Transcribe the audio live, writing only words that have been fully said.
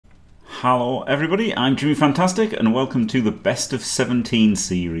Hello everybody, I'm Jimmy Fantastic and welcome to the Best of 17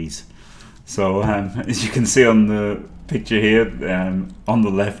 series. So as you can see on the picture here, on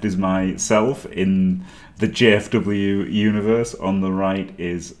the left is myself in the JFW universe, on the right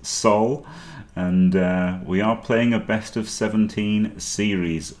is Sol, and we are playing a Best of 17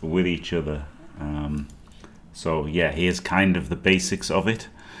 series with each other. So yeah, here's kind of the basics of it.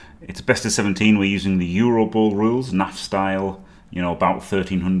 It's Best of 17, we're using the Eurobowl rules, NAF style, you know, about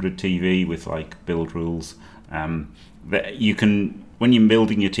 1300 TV with like build rules. That you can, when you're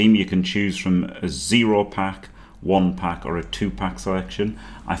building your team, you can choose from a 0-pack, 1-pack or a 2-pack selection.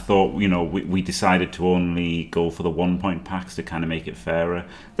 I thought, you know, we decided to only go for the 1-point packs to kind of make it fairer.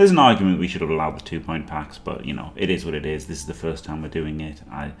 There's an argument we should have allowed the 2-point packs, but you know, it is what it is. This is the first time we're doing it.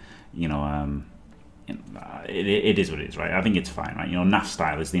 It is what it is, right? I think it's fine, right? You know, NAF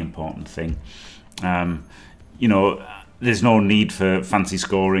style is the important thing. You know, there's no need for fancy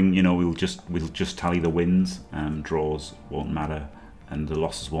scoring. You know, we'll just tally the wins. Draws won't matter, and the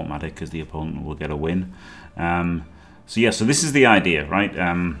losses won't matter because the opponent will get a win. So yeah, so this is the idea,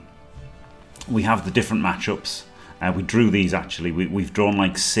 right? We have the different matchups. We drew these actually. We've drawn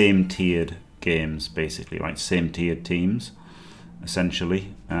like same tiered games, basically, right? Same tiered teams,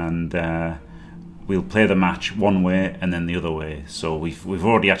 essentially, and we'll play the match one way and then the other way. So we've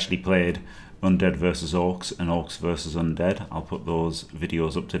already actually played Undead versus Orcs and Orcs versus Undead. I'll put those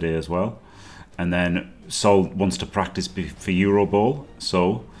videos up today as well. And then Sol wants to practice for Eurobowl,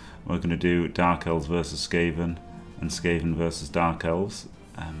 so we're going to do Dark Elves versus Skaven and Skaven versus Dark Elves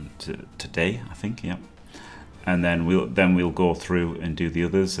today, I think. Yep. And then we'll go through and do the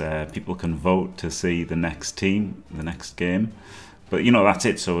others. People can vote to see the next team, the next game. But you know, that's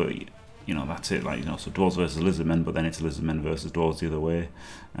it. So you know, that's it. Like, you know, so Dwarves versus Lizardmen, but then it's Lizardmen versus Dwarves the other way.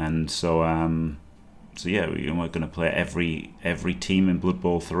 And so so yeah, we're going to play every team in Blood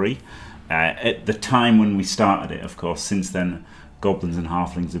Bowl 3. At the time when we started it, of course, since then Goblins and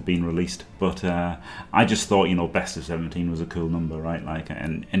Halflings have been released, but I just thought, you know, Best of 17 was a cool number, right? Like,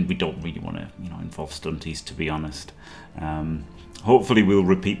 and we don't really want to, you know, involve stunties, to be honest. Hopefully we'll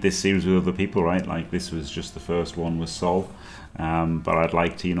repeat this series with other people, right? Like, this was just the first one with Sol, but I'd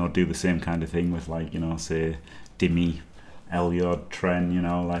like to, you know, do the same kind of thing with, like, you know, say Dimmy, Elyod, Tren, you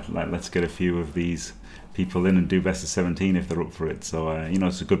know, like let's get a few of these people in and do Best of 17 if they're up for it. So you know,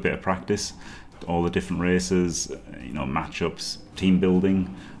 it's a good bit of practice. All the different races, you know, matchups, team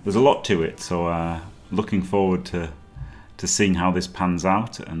building. There's a lot to it. So looking forward to seeing how this pans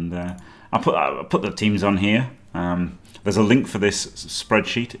out. And I'll put the teams on here. There's a link for this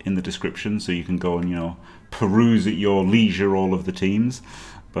spreadsheet in the description, so you can go and, you know, peruse at your leisure all of the teams.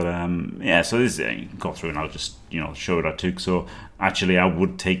 But yeah, so this go through and I'll just, you know, show what I took. So actually, I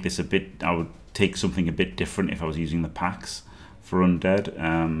would take this a bit. I would take something a bit different if I was using the packs for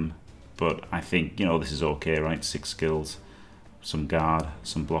Undead. But I think, you know, this is okay, right? 6 skills, some guard,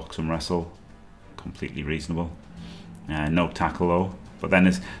 some block, some wrestle, completely reasonable. No tackle though. But then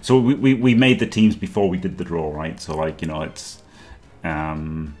it's so we made the teams before we did the draw, right? So like, you know, it's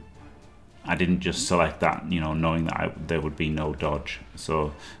I didn't just select that, you know, knowing that there would be no dodge.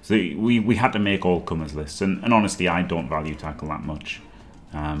 So we had to make all comers lists, and honestly, I don't value tackle that much.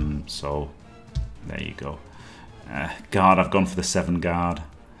 So there you go. Guard, I've gone for the 7 guard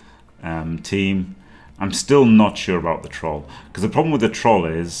team. I'm still not sure about the troll, because the problem with the troll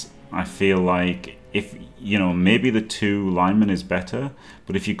is I feel like, if, you know, maybe the 2 linemen is better,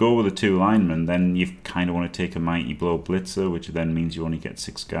 but if you go with the 2 linemen, then you kind of want to take a Mighty Blow Blitzer, which then means you only get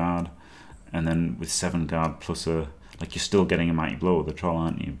 6 guard. And then with 7 guard plus a, like, you're still getting a Mighty Blow with the troll,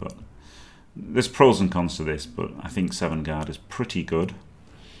 aren't you? But there's pros and cons to this, but I think 7 guard is pretty good.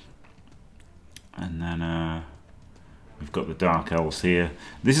 And then we've got the Dark Elves here.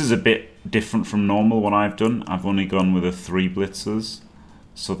 This is a bit different from normal what I've done. I've only gone with a 3 blitzers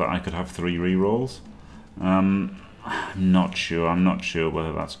so that I could have 3 rerolls. I'm not sure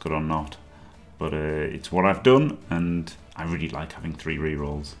whether that's good or not, but it's what I've done, and I really like having 3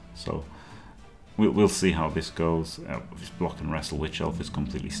 rerolls. So we'll see how this goes. Block and wrestle Witch Elf is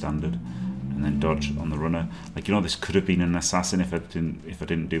completely standard, and then dodge on the runner. Like, you know, this could have been an assassin if I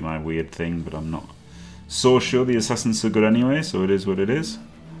didn't do my weird thing, but I'm not so sure. The assassins are good anyway, so it is what it is.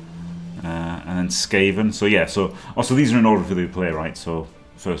 And then Skaven. So yeah, so also these are in order for the play, right? So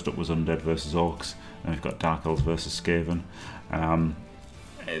first up was Undead versus Orcs, and we've got Dark Elves versus Skaven.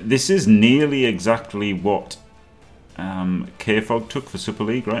 This is nearly exactly what K-Fog took for Super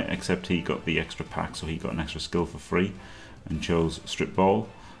League, right? Except he got the extra pack, so he got an extra skill for free and chose Strip Ball.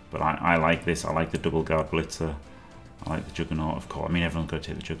 But I like this. I like the double guard blitzer. I like the Juggernaut, of course. I mean, everyone's going to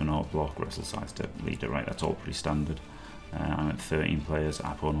take the Juggernaut, block, wrestle, sidestep, leader, right? That's all pretty standard. I'm at 13 players.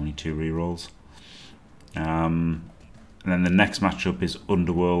 Apo only 2 rerolls. And then the next matchup is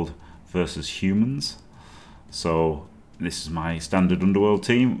Underworld versus Humans. So this is my standard Underworld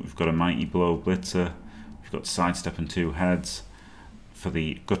team. We've got a Mighty Blow Blitzer, we've got Sidestep and 2 heads for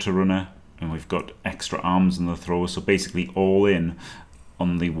the Gutter Runner, and we've got extra arms in the thrower, so basically all in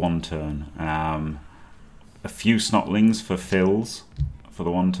on the 1 turn. A few Snotlings for fills for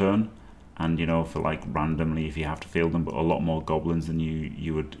the 1 turn, and you know, for like randomly if you have to field them, but a lot more Goblins than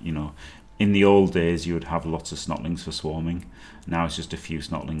you would, you know. In the old days you would have lots of Snotlings for swarming. Now it's just a few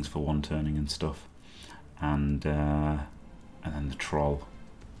Snotlings for 1 turning and stuff. And then the Troll,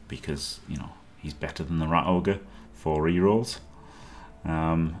 because you know he's better than the Rat Ogre, 4 rerolls.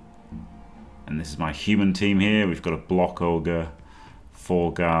 And this is my human team here. We've got a Block Ogre,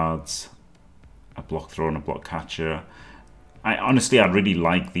 4 guards, a Block Thrower and a Block Catcher. I'd really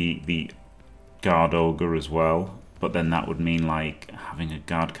like the Guard Ogre as well, but then that would mean like having a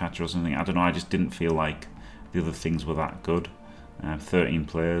Guard Catcher or something. I don't know, I just didn't feel like the other things were that good. 13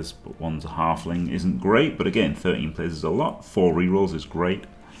 players, but one's a halfling isn't great, but again, 13 players is a lot. 4 rerolls is great.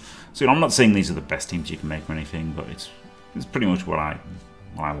 So you know, I'm not saying these are the best teams you can make or anything, but it's pretty much what I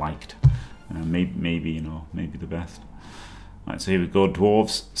liked. Maybe you know, maybe the best. Right, so here we go.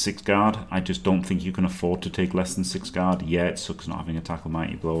 Dwarves, 6 guard. I just don't think you can afford to take less than 6 guard. Yeah, it sucks not having a Tackle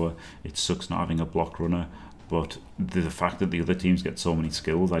Mighty Blower. It sucks not having a Block Runner. But the fact that the other teams get so many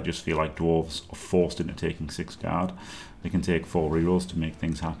skills, I just feel like Dwarves are forced into taking 6 guard. They can take 4 rerolls to make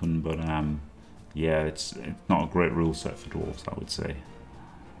things happen, but yeah, it's not a great rule set for Dwarves, I would say.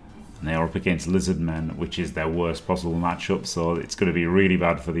 And they are up against Lizard Men, which is their worst possible matchup, so it's going to be really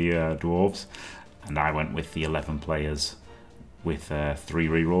bad for the Dwarves. And I went with the 11 players with 3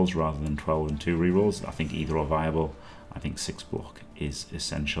 rerolls rather than 12 and 2 rerolls. I think either are viable. I think 6 block is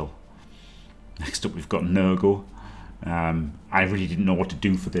essential. Next up, we've got Nurgle. I really didn't know what to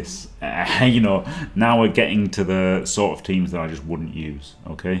do for this. You know, now we're getting to the sort of teams that I just wouldn't use.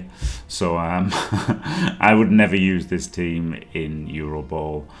 Okay, so I would never use this team in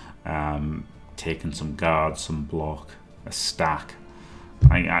Eurobowl. Taking some guards, some block, a stack.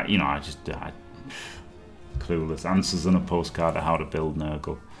 You know, I clueless. Answers on a postcard of how to build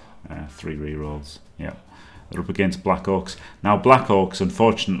Nurgle. 3 rerolls. Yeah, they're up against Black Orcs. Now, Black Orcs,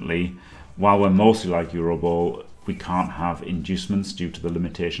 unfortunately, while we're mostly like Eurobowl, we can't have inducements due to the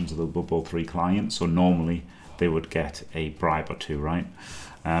limitations of the Blood Bowl 3 client, so normally they would get a bribe or 2, right?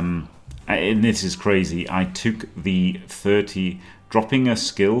 And this is crazy. I took the 30, dropping a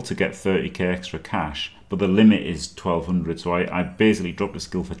skill to get 30k extra cash, but the limit is 1200, so I basically dropped a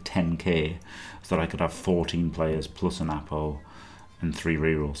skill for 10k so that I could have 14 players plus an Apo and 3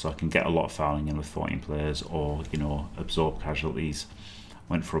 rerolls, so I can get a lot of fouling in with 14 players, or, you know, absorb casualties.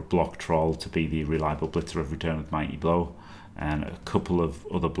 Went for a Block Troll to be the reliable blitzer of return with Mighty Blow, and a couple of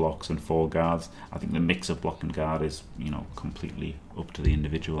other blocks and 4 guards. I think the mix of block and guard is, you know, completely up to the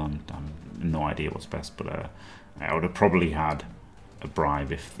individual. I'm no idea what's best, but I would have probably had a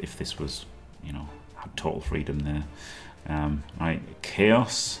bribe if this was, you know, had total freedom there. Right,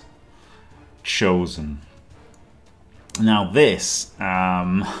 Chaos, Chosen. Now this,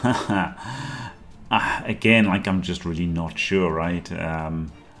 again, like, I'm just really not sure, right? A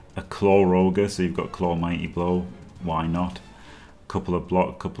Claw Ogre, so you've got Claw Mighty Blow, why not? Couple of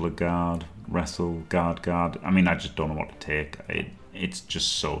block, couple of guard, wrestle, guard. I mean, I just don't know what to take. It's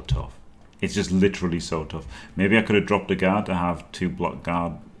just so tough. It's just literally so tough. Maybe I could have dropped a guard to have 2 block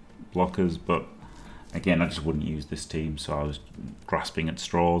guard blockers, but again, I just wouldn't use this team, so I was grasping at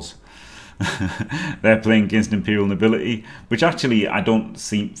straws. They're playing against Imperial Nobility, which actually I don't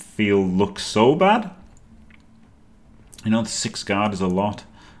feel looks so bad. You know, the 6 guard is a lot.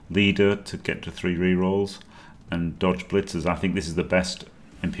 Leader to get to 3 rerolls, and dodge blitzers. I think this is the best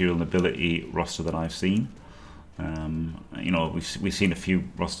Imperial Nobility roster that I've seen. You know, we've seen a few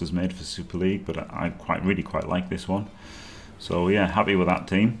rosters made for Super League, but I really quite like this one. So yeah, happy with that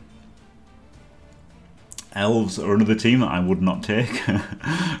team. Elves are another team that I would not take,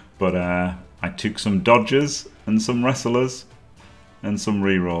 but I took some dodgers and some wrestlers and some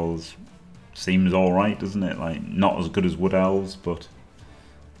rerolls. Seems all right, doesn't it? Like, not as good as Wood Elves, but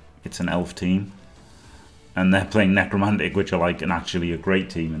it's an elf team, and they're playing Necromantic, which are like actually a great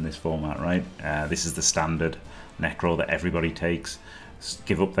team in this format, right? This is the standard Necro that everybody takes.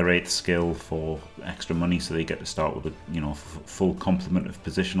 Give up their 8th skill for extra money, so they get to start with a, you know, full complement of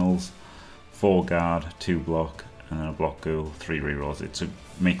positionals. 4 guard, 2 block, and then a block ghoul, 3 rerolls. It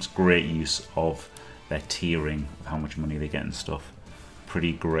makes great use of their tiering of how much money they get and stuff.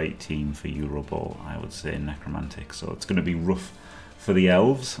 Pretty great team for Eurobowl, I would say, Necromantic. So it's going to be rough for the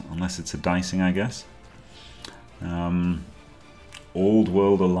elves, unless it's a dicing, I guess. And Old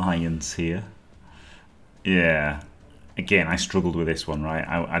World Alliance here. Yeah. Again, I struggled with this one, right?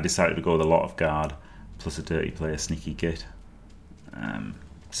 I decided to go with a lot of guard plus a dirty player sneaky git.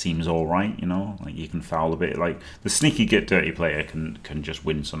 Seems all right, you know. Like you can foul a bit. Like the sneaky git dirty player can just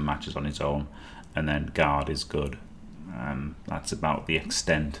win some matches on his own, and then guard is good. That's about the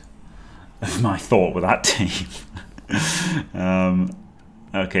extent of my thought with that team.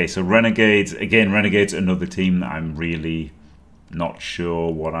 Okay, so Renegades again. Renegades another team that I'm really not sure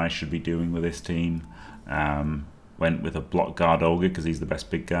what I should be doing with this team. Went with a block guard ogre because he's the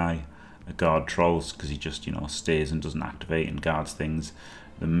best big guy. A guard trolls because he just, you know, stays and doesn't activate and guards things.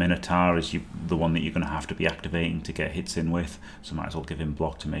 The Minotaur is the one that you're going to have to be activating to get hits in with, so might as well give him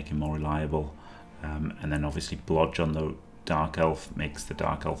block to make him more reliable. And then obviously Blodge on the Dark Elf makes the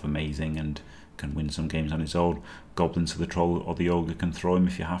Dark Elf amazing and can win some games on his own. Goblins to the Troll or the Ogre can throw him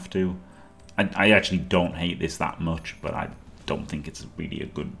if you have to. I actually don't hate this that much, but I don't think it's really a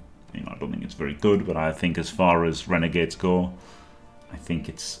good... You know, I don't think it's very good, but I think as far as Renegades go, I think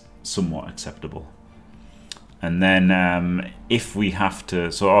it's somewhat acceptable. And then if we have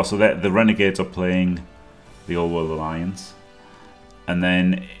to... So the Renegades are playing the Old World Alliance. And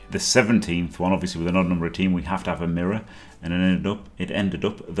then the 17th one, obviously with an odd number of team, we have to have a mirror. And it ended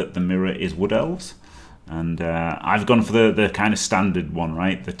up that the mirror is Wood Elves. And I've gone for the kind of standard one,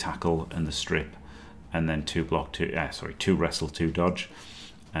 right? The tackle and the strip. And then 2 wrestle, 2 dodge.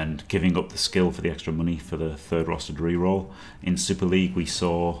 And giving up the skill for the extra money for the 3rd rostered reroll. In Super League, we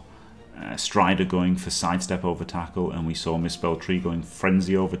saw Strider going for sidestep over tackle, and we saw Misspelled Tree going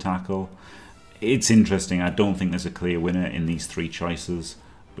frenzy over tackle. It's interesting. I don't think there's a clear winner in these 3 choices,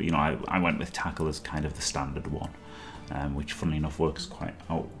 but you know, I went with tackle as kind of the standard one, which, funnily enough, works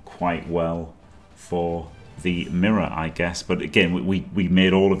quite well for the mirror, I guess. But again, we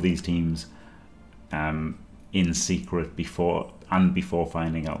made all of these teams in secret before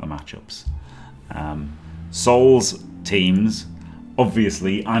finding out the matchups. Sol's teams,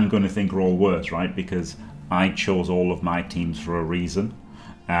 obviously, I'm going to think are all worse, right? Because I chose all of my teams for a reason.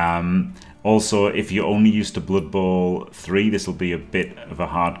 Also, if you're only used to Blood Bowl 3, this will be a bit of a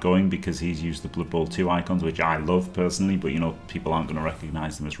hard going because he's used the Blood Bowl 2 icons, which I love personally, but you know, people aren't going to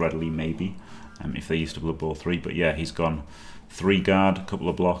recognize them as readily, maybe, if they're used to Blood Bowl 3. But yeah, he's gone 3 guard, a couple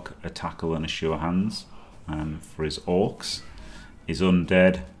of block, a tackle, and a sure hands for his orcs. His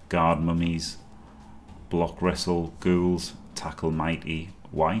undead, guard mummies, block wrestle, ghouls, tackle mighty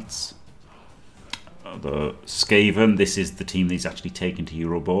wights. The Skaven, this is the team that he's actually taken to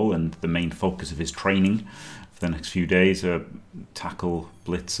Eurobowl, and the main focus of his training for the next few days are tackle,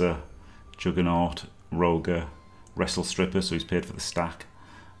 blitzer, juggernaut, roger, wrestle stripper, so he's paid for the stack,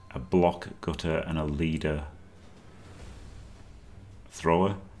 a block gutter, and a leader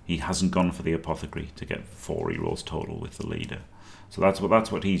thrower. He hasn't gone for the apothecary to get 4 rerolls total with the leader. So that's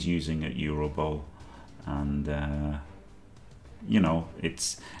what he's using at Eurobowl, and you know,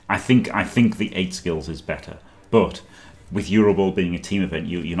 it's I think the 8 skills is better, but with Eurobowl being a team event,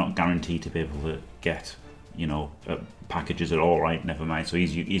 you're not guaranteed to be able to get, you know, packages at all, right? Never mind. So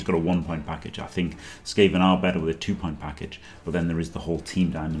he's got a 1-point package. I think Skaven are better with a 2-point package, but then there is the whole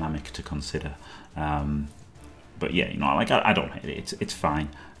team dynamic to consider. But yeah, you know, like I don't hate it. It's fine.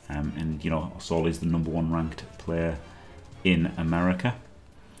 And you know, Sol is the #1 ranked player in America,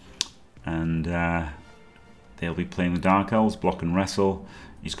 and they'll be playing the Dark Elves, block and wrestle.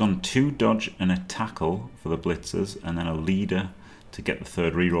 He's gone 2 dodge and a tackle for the blitzers, and then a leader to get the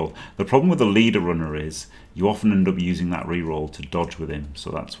 3rd reroll. The problem with the leader runner is you often end up using that reroll to dodge with him,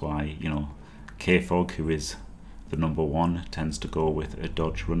 so that's why, you know, K-Fog, who is the #1, tends to go with a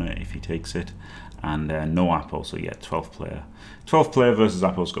dodge runner if he takes it, and no Apo, so yeah, 12th player. 12th player versus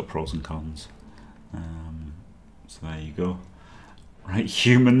Apo's got pros and cons. So there you go. Right,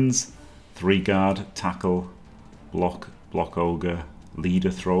 humans, 3 guard, tackle, block ogre, leader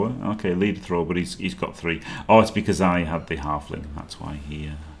thrower. Okay, leader thrower, but he's got 3. Oh, it's because I had the halfling. That's why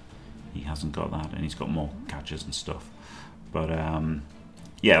he hasn't got that, and he's got more catches and stuff. But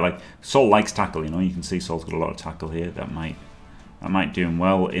yeah, like Sol likes tackle. You know, you can see Sol's got a lot of tackle here. That might do him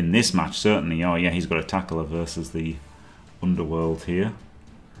well in this match, certainly. Oh yeah, he's got a tackler versus the Underworld here.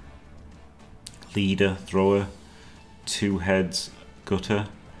 Leader thrower, 2 heads gutter,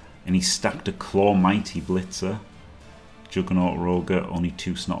 and he stacked a claw mighty blitzer. Juggernaut Roger, only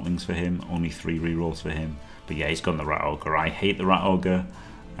 2 snotlings for him, only 3 rerolls for him. But yeah, he's gone the Rat Ogre. I hate the Rat Ogre.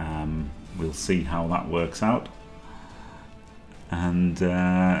 We'll see how that works out. And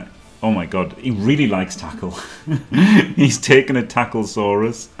oh my god, he really likes tackle. He's taken a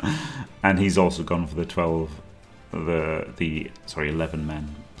Tacklesaurus, and he's also gone for the 11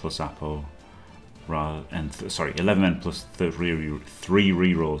 men plus Apo rather, and sorry, 11 men plus three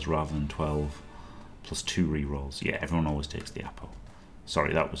rerolls rather than 12 plus 2 rerolls. Yeah, everyone always takes the Apo.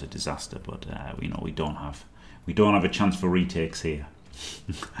 Sorry, that was a disaster, but you know, we don't have a chance for retakes here.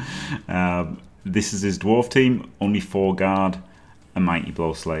 This is his dwarf team, only 4 guard, a mighty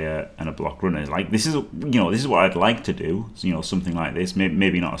blow slayer, and a block runner. Like, this is, you know, this is what I'd like to do. So, you know, something like this.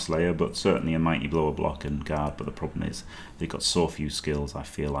 Maybe not a slayer, but certainly a mighty blow, a block, and guard. But the problem is they've got so few skills. I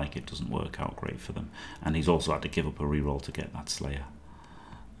feel like it doesn't work out great for them. And he's also had to give up a reroll to get that slayer.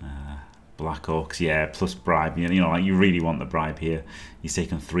 Black Orcs, yeah, plus bribe. You know, like, you really want the bribe here. He's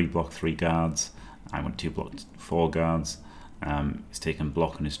taken 3 block, 3 guards. I went 2 block, 4 guards. He's taken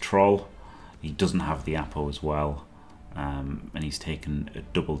block on his troll. He doesn't have the Apo as well. And he's taken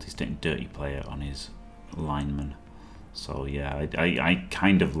he's taken dirty player on his lineman. So yeah, I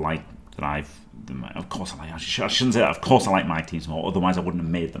kind of like that. Of course I shouldn't say that. Of course I like my teams more, otherwise I wouldn't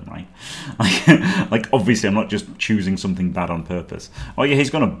have made them, right? Like obviously I'm not just choosing something bad on purpose. Oh yeah, he's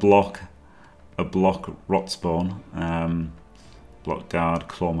gonna block rot spawn, block guard,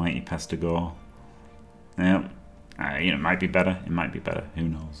 claw mighty pestigore. Yeah, you know, it might be better. It might be better. Who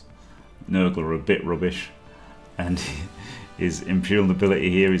knows? Nurgle are a bit rubbish. And his Imperial Nobility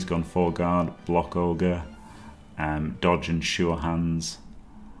here, he's gone 4 guard, block ogre, dodge and sure hands,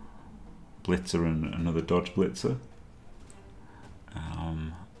 blitzer and another dodge blitzer,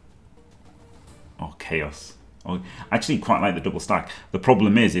 or chaos. Oh, I actually quite like the double stack. The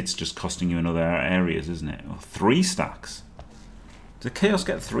problem is it's just costing you in other areas, isn't it? Oh, 3 stacks. Did chaos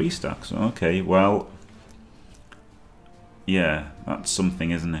get 3 stacks? Okay, well, yeah, that's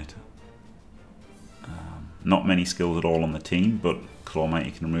something, isn't it? Not many skills at all on the team, but Claw Mighty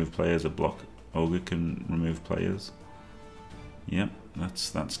can remove players, a block ogre can remove players. Yep,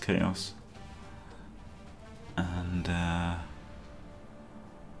 that's chaos. And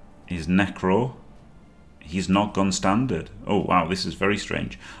his Necro, he's not gone standard. Oh wow, this is very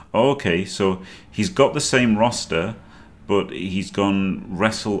strange. Okay, so he's got the same roster, but he's gone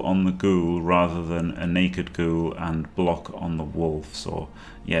wrestle on the ghoul rather than a naked ghoul and block on the wolf. So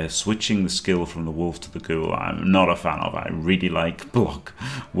yeah, switching the skill from the wolf to the ghoul, I'm not a fan of. I really like block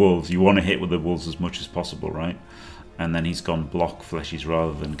wolves. You want to hit with the wolves as much as possible, right? And then he's gone block fleshies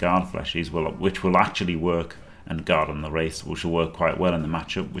rather than guard fleshies, which will actually work, and guard on the race, which will work quite well in the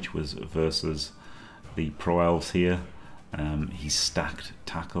matchup, which was versus the pro elves here. He's stacked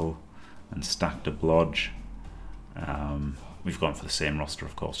tackle and stacked a blodge. We've gone for the same roster,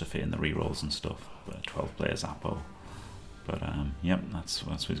 of course, to fit in the rerolls and stuff. But 12 players Apo. But yep, that's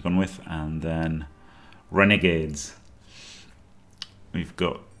what he's gone with. And then renegades. We've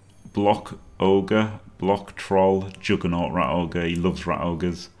got block ogre, block troll, juggernaut rat ogre. He loves rat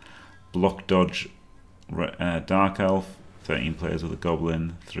ogres. Block dodge, dark elf. 13 players with a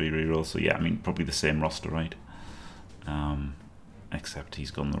goblin, 3 rerolls. So yeah, I mean probably the same roster, right? Except he's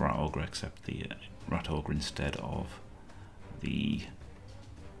gone the rat ogre, except the rat ogre instead of the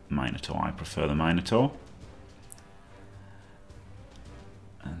minotaur. I prefer the minotaur.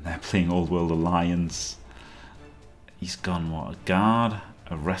 And they're playing Old World Alliance. He's gone what? A guard,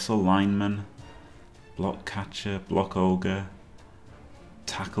 a wrestle lineman, block catcher, block ogre,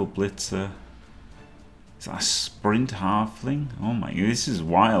 tackle blitzer. Is that a sprint halfling? Oh my, this is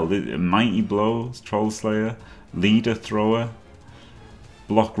wild. A mighty blow, troll slayer, leader thrower,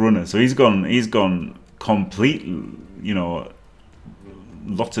 block runner. So he's gone complete, you know,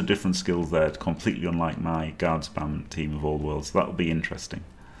 lots of different skills there, completely unlike my guard spam team of Old World. So that'll be interesting.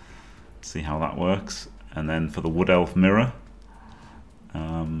 See how that works. And then for the Wood Elf Mirror,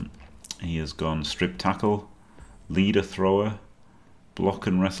 he has gone strip tackle, leader thrower, block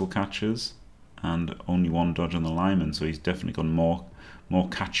and wrestle catchers, and only 1 dodge on the lineman. So he's definitely gone more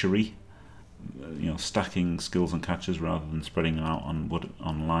catchery, you know, stacking skills and catchers rather than spreading them out on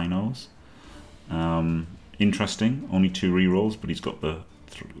linos. Interesting. Only 2 rerolls, but he's got the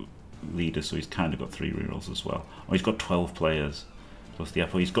leader, so he's kind of got 3 rerolls as well. Oh, he's got 12 players plus the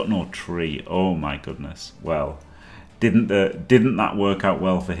Apo. He's got no tree. Oh my goodness. Well, didn't that work out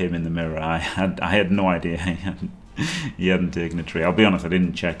well for him in the mirror? I had no idea he hadn't taken a tree. I'll be honest, I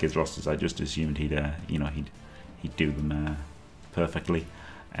didn't check his rosters. I just assumed he'd do them perfectly,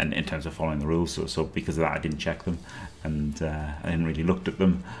 and in terms of following the rules. So because of that, I didn't check them, and I hadn't really looked at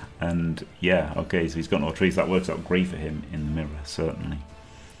them. And yeah, okay, so he's got no trees. That works out great for him in the mirror, certainly.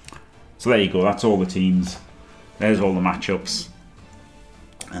 So there you go. That's all the teams. There's all the matchups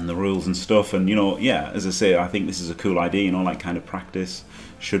and the rules and stuff. And you know, yeah, as I say, I think this is a cool idea. You know, like kind of practice.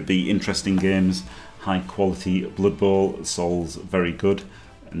 Should be interesting games. High quality Blood Bowl. Sol's very good.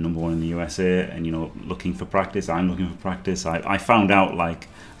 #1 in the USA, and you know, looking for practice. I'm looking for practice. I found out like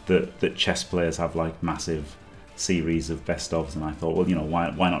that chess players have like massive series of best ofs, and I thought, well, you know,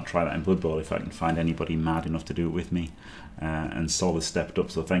 why not try that in Blood Bowl if I can find anybody mad enough to do it with me. And Sol has stepped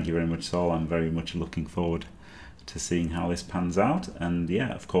up, so thank you very much, Sol. I'm very much looking forward to seeing how this pans out. And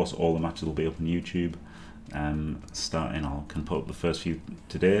yeah, of course, all the matches will be up on YouTube. Starting, I can put up the first few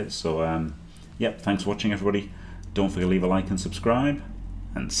today. So yep, thanks for watching, everybody. Don't forget to leave a like and subscribe,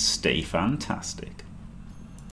 and stay fantastic.